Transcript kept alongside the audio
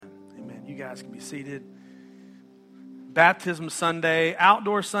You guys can be seated. Baptism Sunday.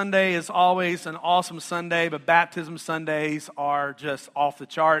 Outdoor Sunday is always an awesome Sunday, but Baptism Sundays are just off the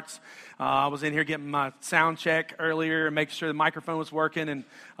charts. I was in here getting my sound check earlier and making sure the microphone was working, and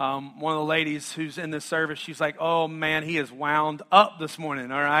one of the ladies who's in this service, she's like, oh man, he is wound up this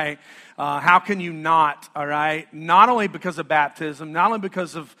morning, all right? How can you not, all right? Not only because of baptism, not only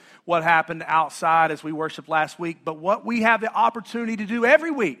because of what happened outside as we worshiped last week, but what we have the opportunity to do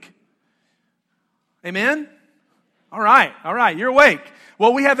every week. Amen? All right, you're awake.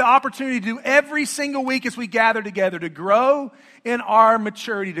 Well, we have the opportunity to do every single week as we gather together to grow in our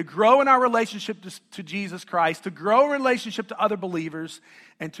maturity, to grow in our relationship to Jesus Christ, to grow in relationship to other believers,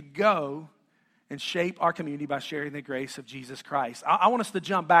 and to go and shape our community by sharing the grace of Jesus Christ. I want us to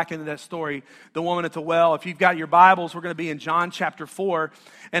jump back into that story, the woman at the well. If you've got your Bibles, we're going to be in John chapter 4.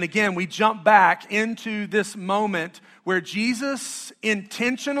 And again, we jump back into this moment where Jesus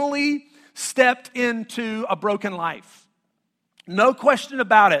intentionally stepped into a broken life. No question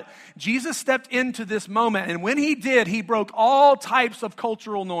about it. Jesus stepped into this moment, and when he did, he broke all types of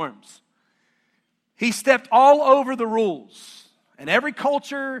cultural norms. He stepped all over the rules. And every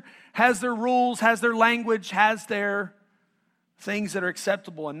culture has their rules, has their language, has their things that are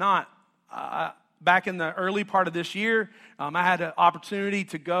acceptable and not. Back in the early part of this year, I had an opportunity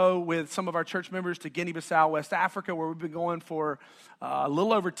to go with some of our church members to Guinea-Bissau, West Africa, where we've been going for a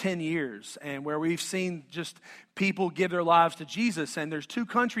little over 10 years, and where we've seen just people give their lives to Jesus. And there's two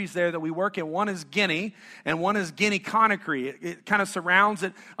countries there that we work in. One is Guinea, and one is Guinea-Conakry. It kind of surrounds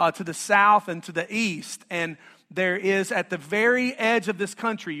it to the south and to the east. And there is, at the very edge of this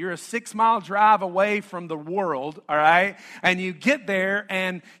country, you're a 6-mile drive away from the world, all right? And you get there,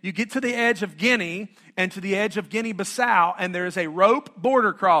 and you get to the edge of Guinea and to the edge of Guinea-Bissau, and there is a rope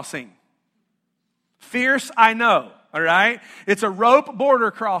border crossing. Fierce, I know, all right? It's a rope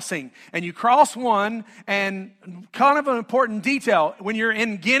border crossing, and you cross one, and kind of an important detail, when you're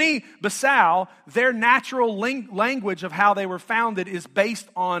in Guinea-Bissau, their natural language of how they were founded is based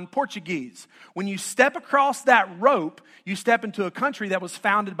on Portuguese. When you step across that rope, you step into a country that was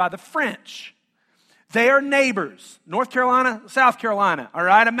founded by the French. They are neighbors, North Carolina, South Carolina, all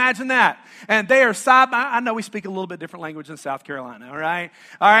right? Imagine that. And they are I know we speak a little bit different language in South Carolina, all right?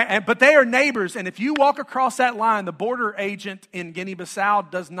 All right, but they are neighbors, and if you walk across that line, the border agent in Guinea-Bissau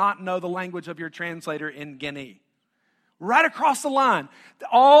does not know the language of your translator in Guinea. Right across the line,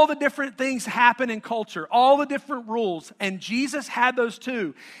 all the different things happen in culture, all the different rules, and Jesus had those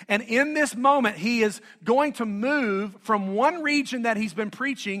too. And in this moment, he is going to move from one region that he's been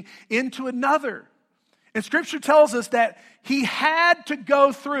preaching into another. And Scripture tells us that he had to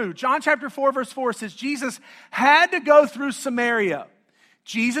go through. John chapter 4, verse 4 says Jesus had to go through Samaria.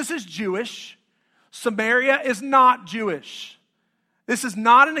 Jesus is Jewish. Samaria is not Jewish. This is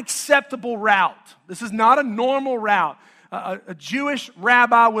not an acceptable route. This is not a normal route. A Jewish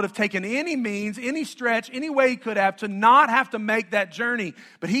rabbi would have taken any means, any stretch, any way he could have to not have to make that journey.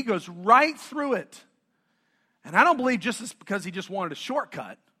 But he goes right through it. And I don't believe just it's because he just wanted a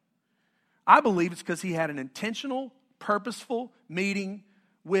shortcut. I believe it's because he had an intentional, purposeful meeting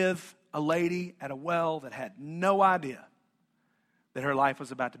with a lady at a well that had no idea that her life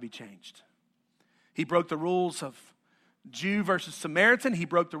was about to be changed. He broke the rules of Jew versus Samaritan. He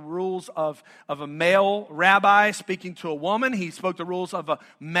broke the rules of a male rabbi speaking to a woman. He spoke the rules of a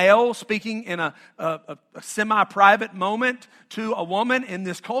male speaking in a semi-private moment to a woman in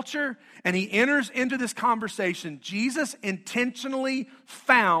this culture. And he enters into this conversation. Jesus intentionally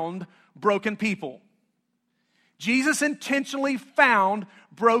found broken people. Jesus intentionally found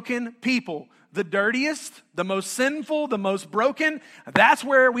broken people. The dirtiest, the most sinful, the most broken. That's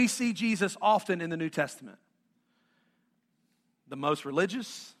where we see Jesus often in the New Testament. The most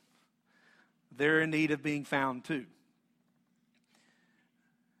religious, they're in need of being found too.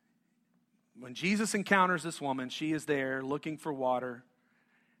 When Jesus encounters this woman, she is there looking for water.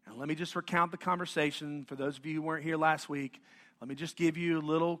 And let me just recount the conversation. For those of you who weren't here last week, let me just give you a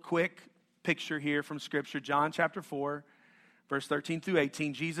little quick picture here from Scripture. John chapter 4, verse 13 through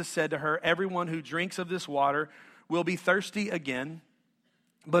 18. Jesus said to her, "Everyone who drinks of this water will be thirsty again.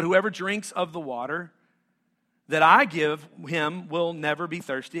 But whoever drinks of the water that I give him will never be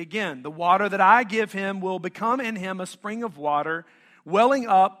thirsty again. The water that I give him will become in him a spring of water, welling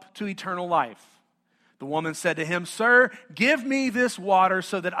up to eternal life." The woman said to him, "Sir, give me this water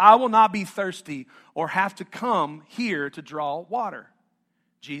so that I will not be thirsty or have to come here to draw water."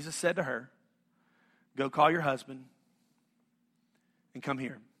 Jesus said to her, "Go call your husband and come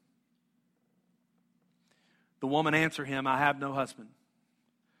here." The woman answered him, "I have no husband."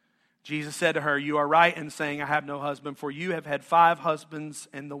 Jesus said to her, "You are right in saying, 'I have no husband,' for you have had 5 husbands,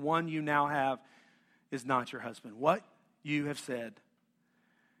 and the one you now have is not your husband. What you have said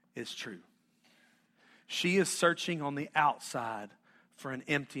is true." She is searching on the outside for an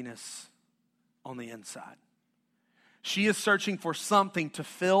emptiness on the inside. She is searching for something to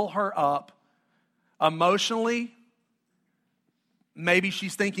fill her up emotionally. Maybe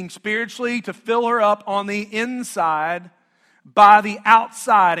she's thinking spiritually, to fill her up on the inside by the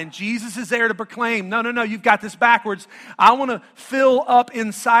outside. And Jesus is there to proclaim, no, you've got this backwards. I want to fill up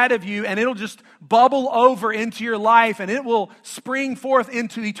inside of you, and it'll just bubble over into your life, and it will spring forth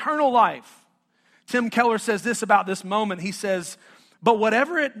into eternal life. Tim Keller says this about this moment. He says, "But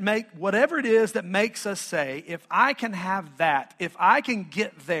whatever it is that makes us say, if I can have that, if I can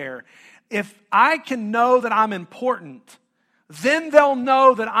get there, if I can know that I'm important, then they'll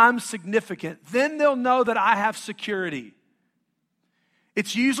know that I'm significant. Then they'll know that I have security."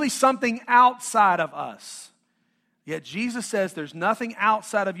 It's usually something outside of us. Yet Jesus says there's nothing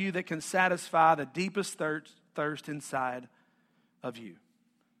outside of you that can satisfy the deepest thirst inside of you.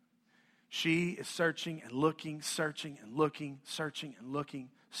 She is searching and looking, searching and looking, searching and looking,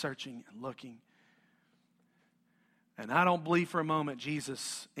 searching and looking. And I don't believe for a moment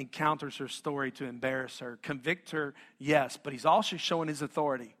Jesus encounters her story to embarrass her. Convict her, yes, but he's also showing his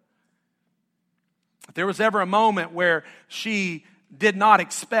authority. If there was ever a moment where she did not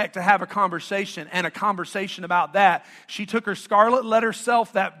expect to have a conversation about that, she took her scarlet letter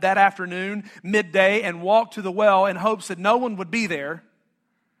self that afternoon, midday, and walked to the well in hopes that no one would be there.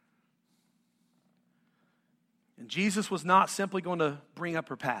 And Jesus was not simply going to bring up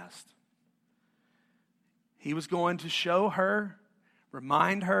her past. He was going to show her,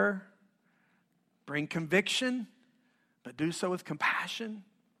 remind her, bring conviction, but do so with compassion.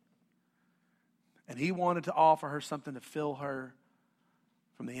 And he wanted to offer her something to fill her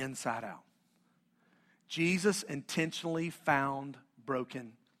from the inside out. Jesus intentionally found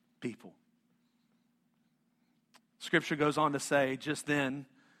broken people. Scripture goes on to say, just then,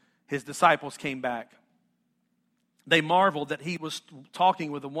 his disciples came back. They marveled that he was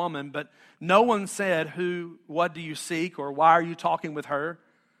talking with a woman, but no one said, what do you seek, or why are you talking with her?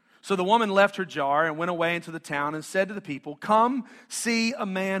 So the woman left her jar and went away into the town and said to the people, "Come see a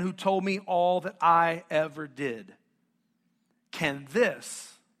man who told me all that I ever did. Can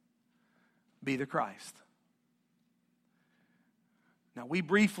this be the Christ?" Now, we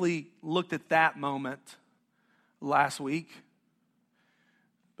briefly looked at that moment last week,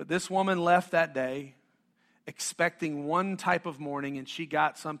 but this woman left that day expecting one type of morning, and she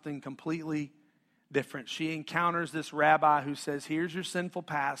got something completely different. She encounters this rabbi who says, "Here's your sinful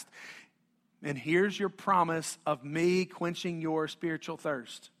past, and here's your promise of me quenching your spiritual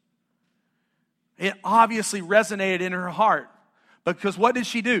thirst." It obviously resonated in her heart, because what did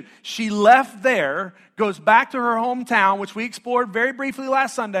she do? She left there, goes back to her hometown, which we explored very briefly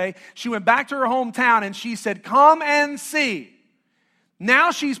last Sunday. She went back to her hometown and she said, "Come and see."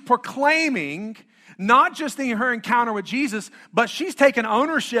 Now she's proclaiming not just in her encounter with Jesus, but she's taken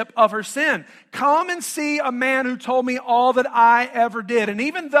ownership of her sin. "Come and see a man who told me all that I ever did." And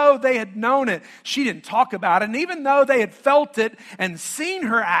even though they had known it, she didn't talk about it. And even though they had felt it and seen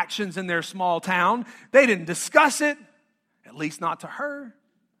her actions in their small town, they didn't discuss it, at least not to her.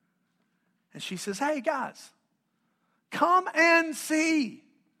 And she says, "Hey guys, come and see."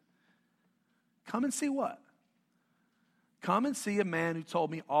 Come and see what? "Come and see a man who told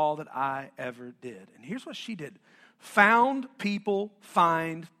me all that I ever did." And here's what she did. Found people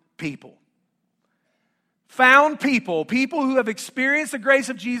find people. Found people. People who have experienced the grace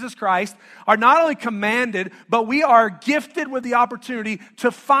of Jesus Christ are not only commanded, but we are gifted with the opportunity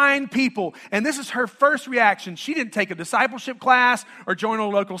to find people. And this is her first reaction. She didn't take a discipleship class or join a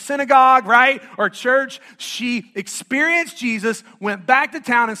local synagogue, right? Or church. She experienced Jesus, went back to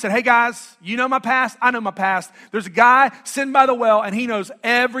town and said, "Hey guys, you know my past? I know my past. There's a guy sitting by the well and he knows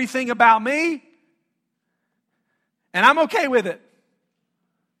everything about me. And I'm okay with it."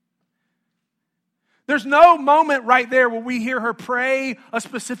 There's no moment right there where we hear her pray a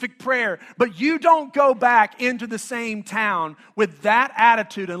specific prayer. But you don't go back into the same town with that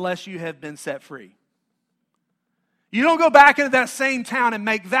attitude unless you have been set free. You don't go back into that same town and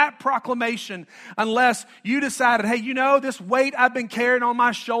make that proclamation unless you decided, "Hey, you know, this weight I've been carrying on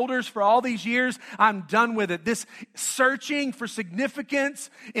my shoulders for all these years, I'm done with it. This searching for significance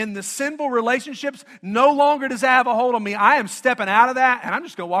in the sinful relationships no longer does that have a hold on me. I am stepping out of that, and I'm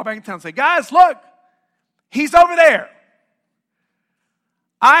just going to walk back in town and say, guys, look, he's over there.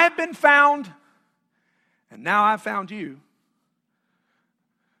 I have been found, and now I've found you.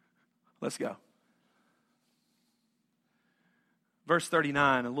 Let's go." Verse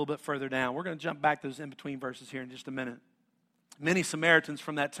 39, a little bit further down. We're going to jump back to those in-between verses here in just a minute. Many Samaritans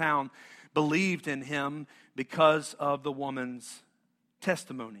from that town believed in him because of the woman's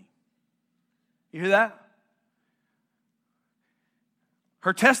testimony. You hear that?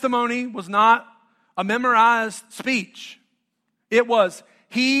 Her testimony was not a memorized speech. It was,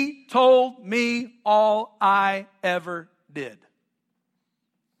 he told me all I ever did.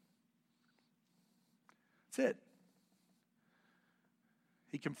 That's it.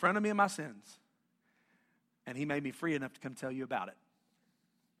 He confronted me in my sins, and he made me free enough to come tell you about it.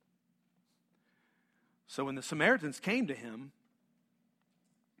 So when the Samaritans came to him,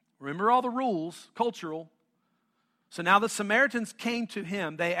 remember all the rules, cultural. So now the Samaritans came to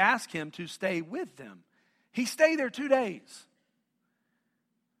him. They asked him to stay with them. He stayed there 2 days.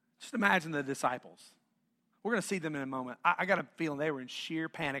 Just imagine the disciples. We're going to see them in a moment. I got a feeling they were in sheer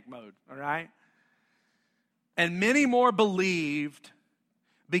panic mode, all right? And many more believed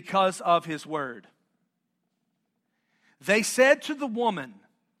because of his word. They said to the woman,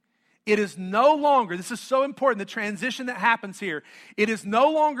 it is no longer, this is so important, the transition that happens here. It is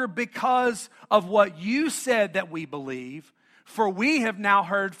no longer because of what you said that we believe, for we have now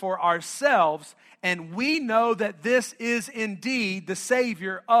heard for ourselves, and we know that this is indeed the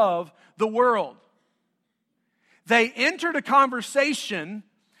Savior of the world. They entered a conversation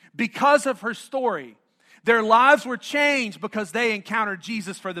because of her story. Their lives were changed because they encountered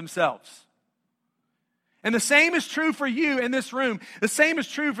Jesus for themselves. And the same is true for you in this room. The same is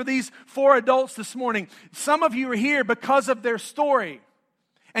true for these 4 adults this morning. Some of you are here because of their story.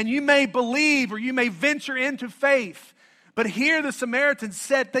 And you may believe or you may venture into faith. But here the Samaritans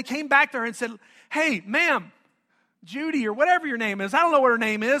said, they came back to her and said, hey, ma'am, Judy or whatever your name is. I don't know what her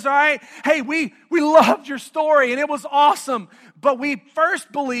name is, all right? Hey, we loved your story and it was awesome. But we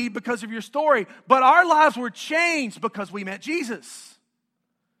first believed because of your story. But our lives were changed because we met Jesus.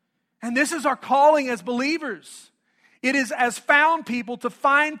 And this is our calling as believers. It is as found people to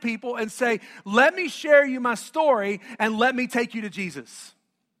find people and say, let me share you my story and let me take you to Jesus.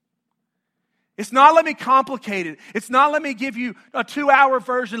 It's not let me complicate it. It's not let me give you a 2-hour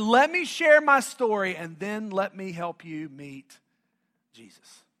version. Let me share my story and then let me help you meet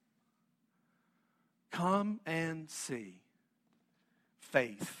Jesus. Come and see.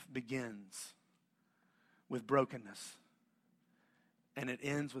 Faith begins with brokenness and it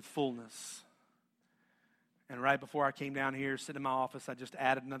ends with fullness. And right before I came down here, sitting in my office, I just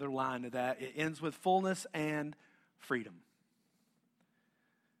added another line to that. It ends with fullness and freedom.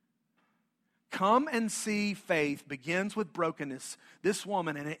 Come and see faith begins with brokenness, this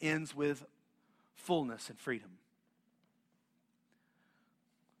woman, and it ends with fullness and freedom.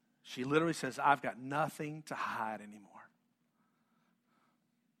 She literally says, I've got nothing to hide anymore.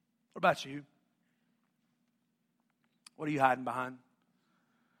 What about you? What are you hiding behind?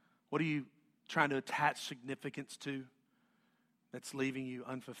 What are you trying to attach significance to that's leaving you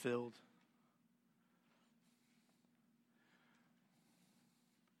unfulfilled?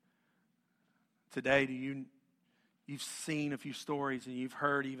 Today, you've seen a few stories and you've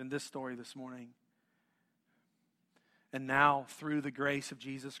heard even this story this morning. And now, through the grace of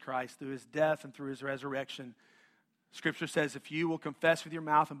Jesus Christ, through his death and through his resurrection, Scripture says if you will confess with your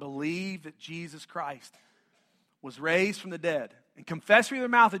mouth and believe that Jesus Christ was raised from the dead and confess with your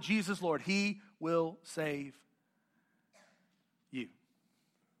mouth that Jesus is Lord, he will save you.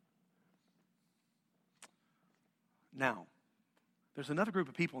 Now, there's another group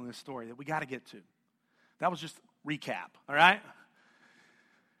of people in this story that we got to get to. That was just recap, all right?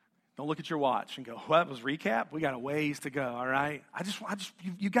 Don't look at your watch and go, what was recap? We got a ways to go, all right?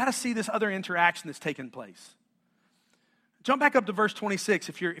 You got to see this other interaction that's taken place. Jump back up to verse 26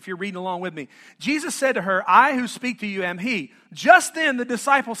 if you're reading along with me. Jesus said to her, I who speak to you am he. Just then the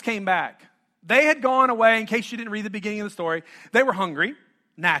disciples came back. They had gone away, in case you didn't read the beginning of the story. They were hungry,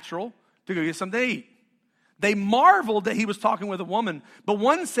 natural, to go get something to eat. They marveled that he was talking with a woman, but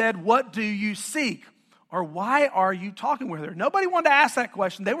one said, what do you seek? Or why are you talking with her? Nobody wanted to ask that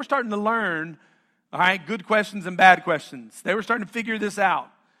question. They were starting to learn, all right, good questions and bad questions. They were starting to figure this out.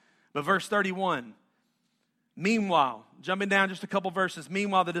 But verse 31, meanwhile, jumping down just a couple verses,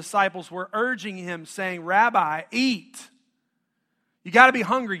 meanwhile the disciples were urging him, saying, Rabbi, eat. You got to be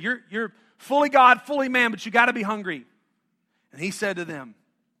hungry. You're fully God, fully man, but you got to be hungry. And he said to them,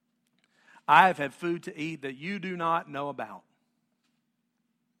 I have had food to eat that you do not know about.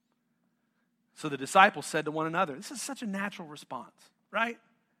 So the disciples said to one another, this is such a natural response, right?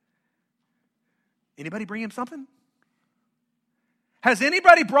 Anybody bring him something? Has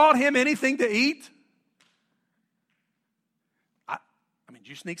anybody brought him anything to eat? I mean, did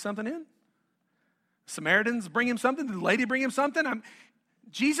you sneak something in? Samaritans bring him something? Did the lady bring him something?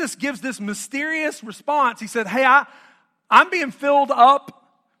 Jesus gives this mysterious response. He said, hey, I'm being filled up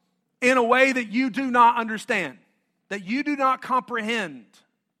in a way that you do not understand, that you do not comprehend.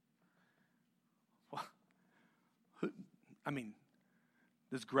 Well,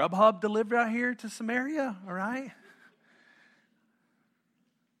 does Grubhub deliver out here to Samaria? All right.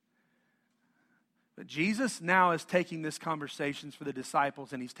 But Jesus now is taking this conversation for the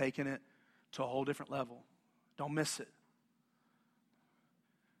disciples, and he's taking it to a whole different level. Don't miss it.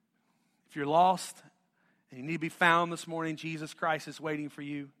 If you're lost and you need to be found this morning, Jesus Christ is waiting for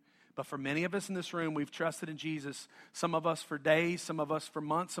you. But for many of us in this room, we've trusted in Jesus. Some of us for days, some of us for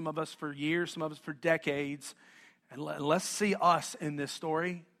months, some of us for years, some of us for decades. And let's see us in this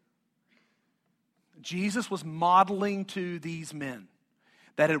story. Jesus was modeling to these men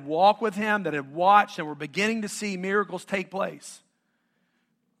that had walked with him, that had watched, and were beginning to see miracles take place.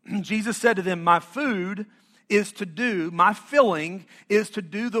 Jesus said to them, my filling is to do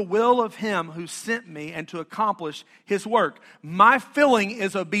the will of him who sent me and to accomplish his work. My filling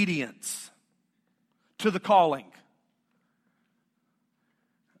is obedience to the calling.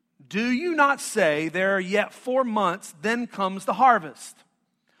 Do you not say, there are yet 4 months, then comes the harvest?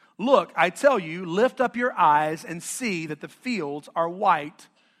 Look, I tell you, lift up your eyes and see that the fields are white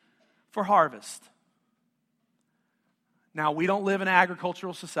for harvest. Now, we don't live in an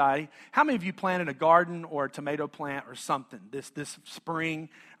agricultural society. How many of you planted a garden or a tomato plant or something this spring?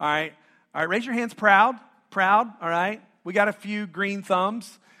 All right, raise your hands proud, all right? We got a few green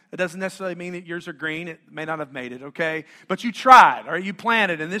thumbs. It doesn't necessarily mean that yours are green. It may not have made it, okay? But you tried, or you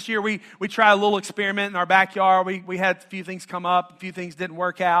planted. And this year we tried a little experiment in our backyard. We had a few things come up. A few things didn't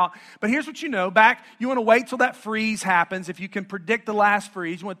work out. But here's what you know. You want to wait till that freeze happens. If you can predict the last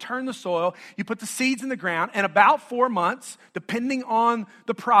freeze, you want to turn the soil. You put the seeds in the ground. And about 4 months, depending on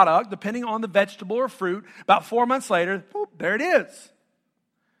the product, depending on the vegetable or fruit, about 4 months later, whoop, there it is.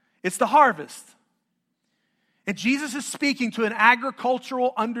 It's the harvest. And Jesus is speaking to an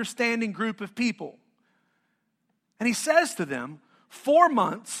agricultural understanding group of people. And he says to them, 4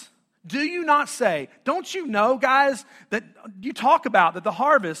 months, do you not say, don't you know, guys, that you talk about that the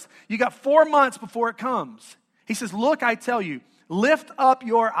harvest, you got 4 months before it comes. He says, look, I tell you, lift up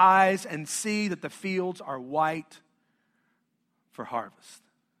your eyes and see that the fields are white for harvest.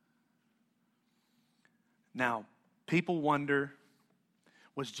 Now, people wonder,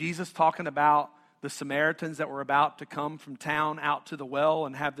 was Jesus talking about the Samaritans that were about to come from town out to the well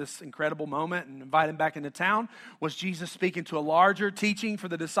and have this incredible moment and invite him back into town? Was Jesus speaking to a larger teaching for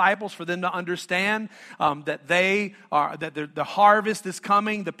the disciples, for them to understand that the harvest is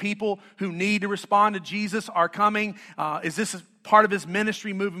coming, the people who need to respond to Jesus are coming? Is this part of his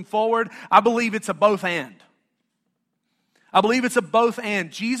ministry moving forward? I believe it's a both and.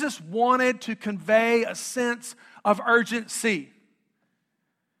 Jesus wanted to convey a sense of urgency.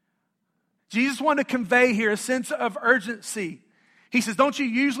 Jesus wanted to convey here a sense of urgency. He says, don't you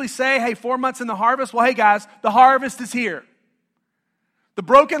usually say, hey, 4 months in the harvest? Well, hey guys, the harvest is here. The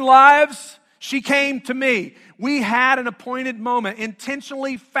broken lives, she came to me. We had an appointed moment,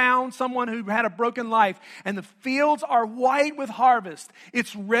 intentionally found someone who had a broken life, and the fields are white with harvest.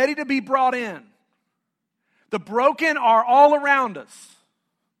 It's ready to be brought in. The broken are all around us.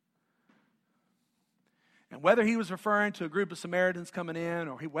 And whether he was referring to a group of Samaritans coming in,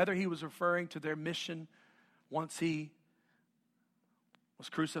 or whether he was referring to their mission once he was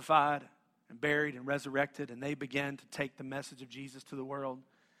crucified and buried and resurrected, and they began to take the message of Jesus to the world,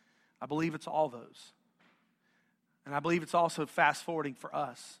 I believe it's all those. And I believe it's also fast forwarding for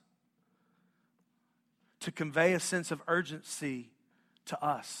us to convey a sense of urgency to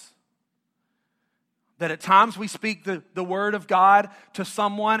us. That at times we speak the word of God to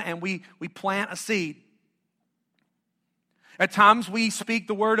someone and we plant a seed. At times we speak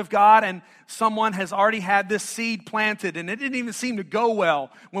the word of God and someone has already had this seed planted and it didn't even seem to go well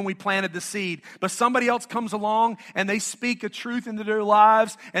when we planted the seed. But somebody else comes along and they speak a truth into their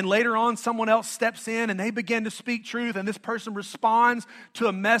lives, and later on someone else steps in and they begin to speak truth, and this person responds to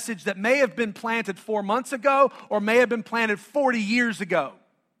a message that may have been planted 4 months ago or may have been planted 40 years ago.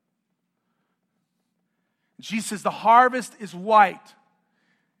 Jesus says the harvest is white.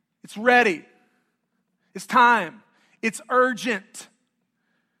 It's ready. It's time. It's urgent.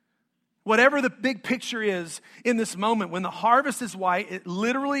 Whatever the big picture is in this moment, when the harvest is white, it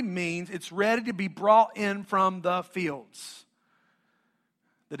literally means it's ready to be brought in from the fields.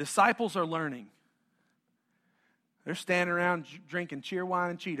 The disciples are learning. They're standing around drinking cheer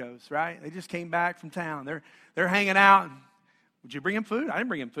wine and Cheetos, right? They just came back from town. They're hanging out. Would you bring him food? I didn't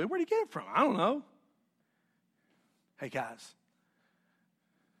bring him food. Where'd he get it from? I don't know. Hey, guys.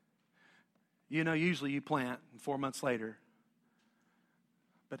 You know, usually you plant, and 4 months later.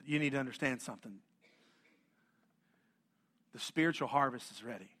 But you need to understand something. The spiritual harvest is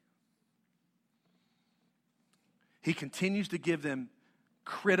ready. He continues to give them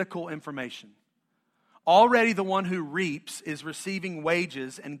critical information. Already the one who reaps is receiving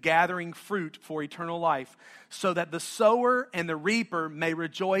wages and gathering fruit for eternal life, so that the sower and the reaper may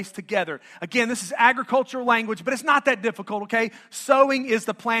rejoice together. Again, this is agricultural language, but it's not that difficult, okay? Sowing is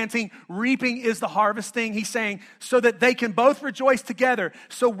the planting, reaping is the harvesting. He's saying so that they can both rejoice together.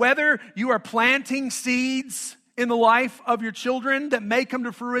 So whether you are planting seeds in the life of your children that may come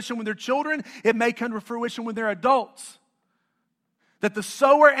to fruition when they're children, it may come to fruition when they're adults. That the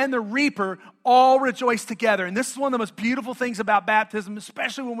sower and the reaper all rejoice together. And this is one of the most beautiful things about baptism,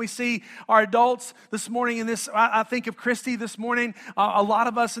 especially when we see our adults this morning in this. I think of Christy this morning. A lot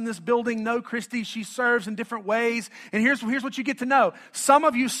of us in this building know Christy. She serves in different ways. And here's what you get to know. Some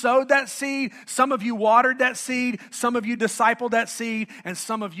of you sowed that seed. Some of you watered that seed. Some of you discipled that seed. And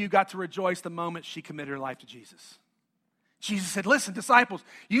some of you got to rejoice the moment she committed her life to Jesus. Jesus said, listen, disciples,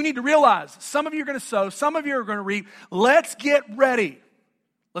 you need to realize some of you are going to sow, some of you are going to reap. Let's get ready.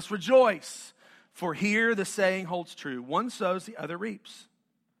 Let's rejoice. For here the saying holds true. One sows, the other reaps.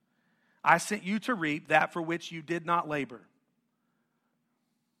 I sent you to reap that for which you did not labor.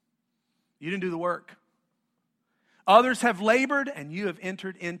 You didn't do the work. Others have labored, and you have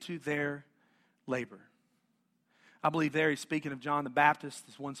entered into their labor. I believe there he's speaking of John the Baptist.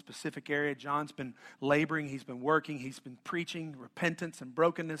 This one specific area. John's been laboring. He's been working. He's been preaching repentance and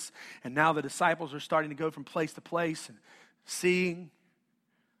brokenness. And now the disciples are starting to go from place to place and seeing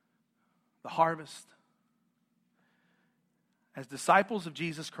the harvest. As disciples of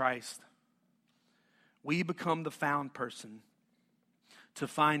Jesus Christ, we become the found person to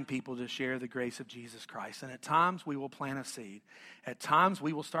find people to share the grace of Jesus Christ. And at times we will plant a seed. At times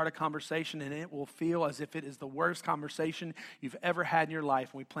we will start a conversation and it will feel as if it is the worst conversation you've ever had in your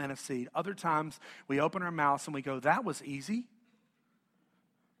life when we plant a seed. Other times we open our mouths and we go, that was easy.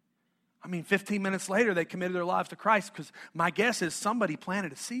 15 minutes later they committed their lives to Christ, because my guess is somebody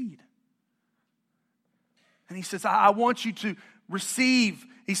planted a seed. And he says, I want you to receive.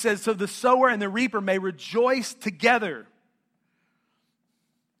 He says, so the sower and the reaper may rejoice together.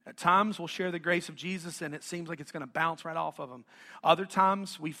 At times, we'll share the grace of Jesus, and it seems like it's going to bounce right off of them. Other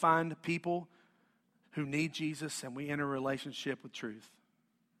times, we find people who need Jesus, and we enter a relationship with truth.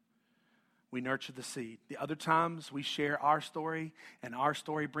 We nurture the seed. The other times, we share our story, and our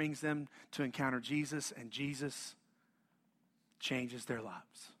story brings them to encounter Jesus, and Jesus changes their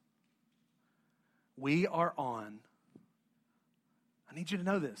lives. We are on, I need you to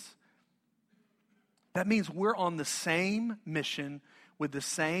know this. That means we're on the same mission with the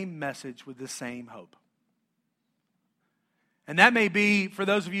same message, with the same hope. And that may be for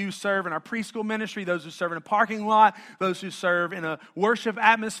those of you who serve in our preschool ministry, those who serve in a parking lot, those who serve in a worship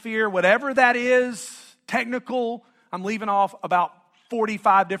atmosphere, whatever that is, technical. I'm leaving off about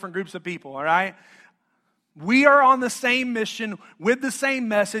 45 different groups of people, all right? We are on the same mission, with the same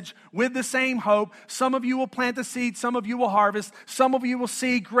message, with the same hope. Some of you will plant the seed, some of you will harvest, some of you will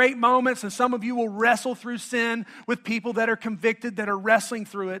see great moments, and some of you will wrestle through sin with people that are convicted, that are wrestling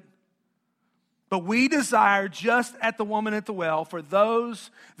through it. But we desire, just at the woman at the well, for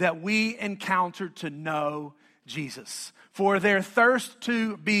those that we encounter to know Jesus, for their thirst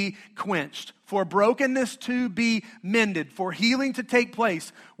to be quenched, for brokenness to be mended, for healing to take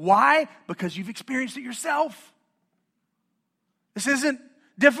place. Why? Because you've experienced it yourself. This isn't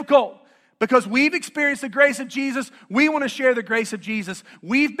difficult. Because we've experienced the grace of Jesus, we want to share the grace of Jesus.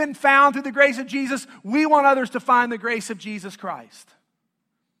 We've been found through the grace of Jesus. We want others to find the grace of Jesus Christ.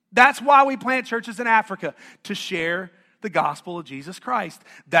 That's why we plant churches in Africa, to share the gospel of Jesus Christ.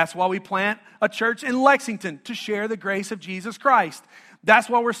 That's why we plant a church in Lexington, to share the grace of Jesus Christ. That's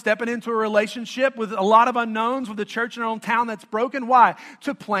why we're stepping into a relationship with a lot of unknowns with the church in our own town that's broken. Why?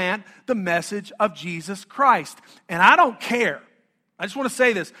 To plant the message of Jesus Christ. And I don't care. I just want to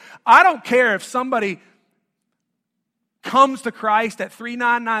say this. I don't care if somebody comes to Christ at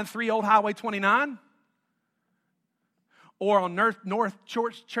 3993 Old Highway 29 or on North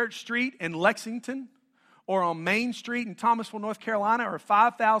Church Street in Lexington, or on Main Street in Thomasville, North Carolina, or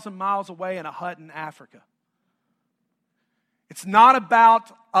 5,000 miles away in a hut in Africa. It's not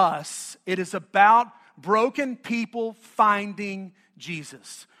about us. It is about broken people finding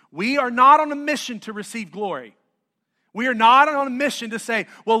Jesus. We are not on a mission to receive glory. We are not on a mission to say,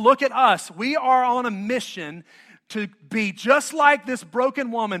 well, look at us. We are on a mission to be just like this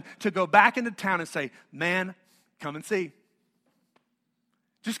broken woman, to go back into town and say, man, come and see.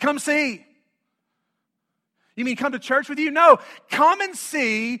 Just come see. You mean come to church with you? No. Come and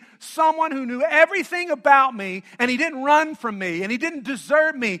see someone who knew everything about me, and he didn't run from me, and he didn't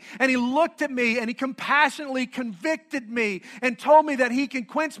desert me, and he looked at me, and he compassionately convicted me and told me that he can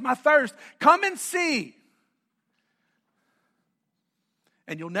quench my thirst. Come and see.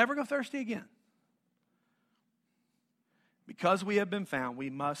 And you'll never go thirsty again. Because we have been found, we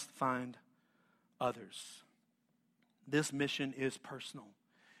must find others. This mission is personal.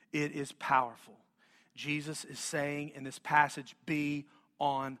 It is powerful. Jesus is saying in this passage, be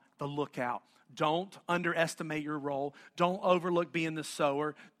on the lookout. Don't underestimate your role. Don't overlook being the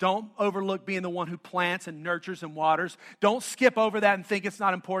sower. Don't overlook being the one who plants and nurtures and waters. Don't skip over that and think it's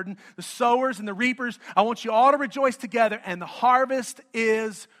not important. The sowers and the reapers, I want you all to rejoice together, and the harvest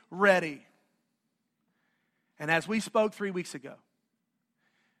is ready. And as we spoke 3 weeks ago,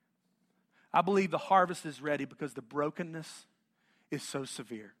 I believe the harvest is ready because the brokenness is so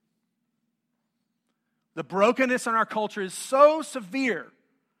severe. The brokenness in our culture is so severe,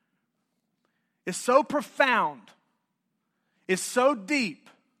 is so profound, is so deep,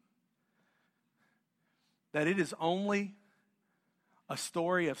 that it is only a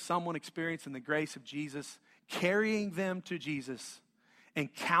story of someone experiencing the grace of Jesus, carrying them to Jesus,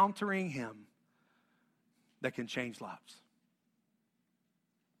 encountering Him, that can change lives.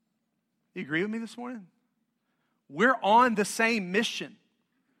 You agree with me this morning? We're on the same mission.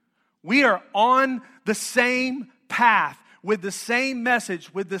 We are on the same path with the same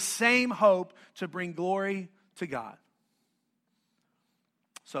message, with the same hope to bring glory to God.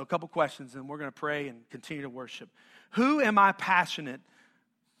 So a couple questions, and we're going to pray and continue to worship. Who am I passionate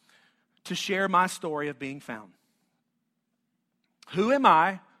to share my story of being found? Who am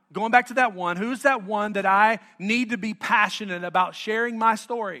I? Going back to that one, who's that one that I need to be passionate about sharing my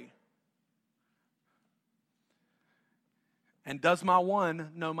story? And does my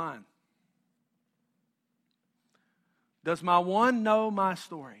one know mine? Does my one know my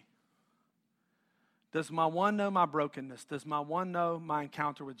story? Does my one know my brokenness? Does my one know my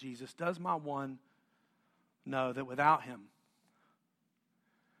encounter with Jesus? Does my one know that without Him,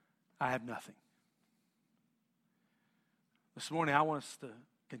 I have nothing? This morning, I want us to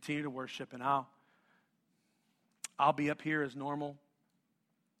continue to worship, and I'll be up here as normal.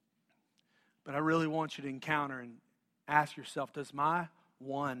 But I really want you to encounter and ask yourself, does my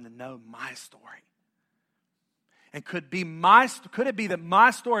one know my story? And could it be that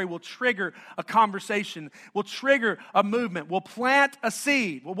my story will trigger a conversation, will trigger a movement, will plant a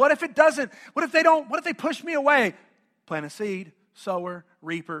seed? Well, what if it doesn't? What if they don't? What if they push me away? Plant a seed, sower,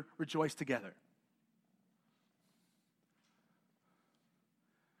 reaper, rejoice together.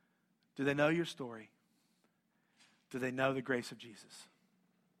 Do they know your story? Do they know the grace of Jesus?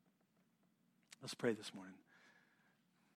 Let's pray this morning.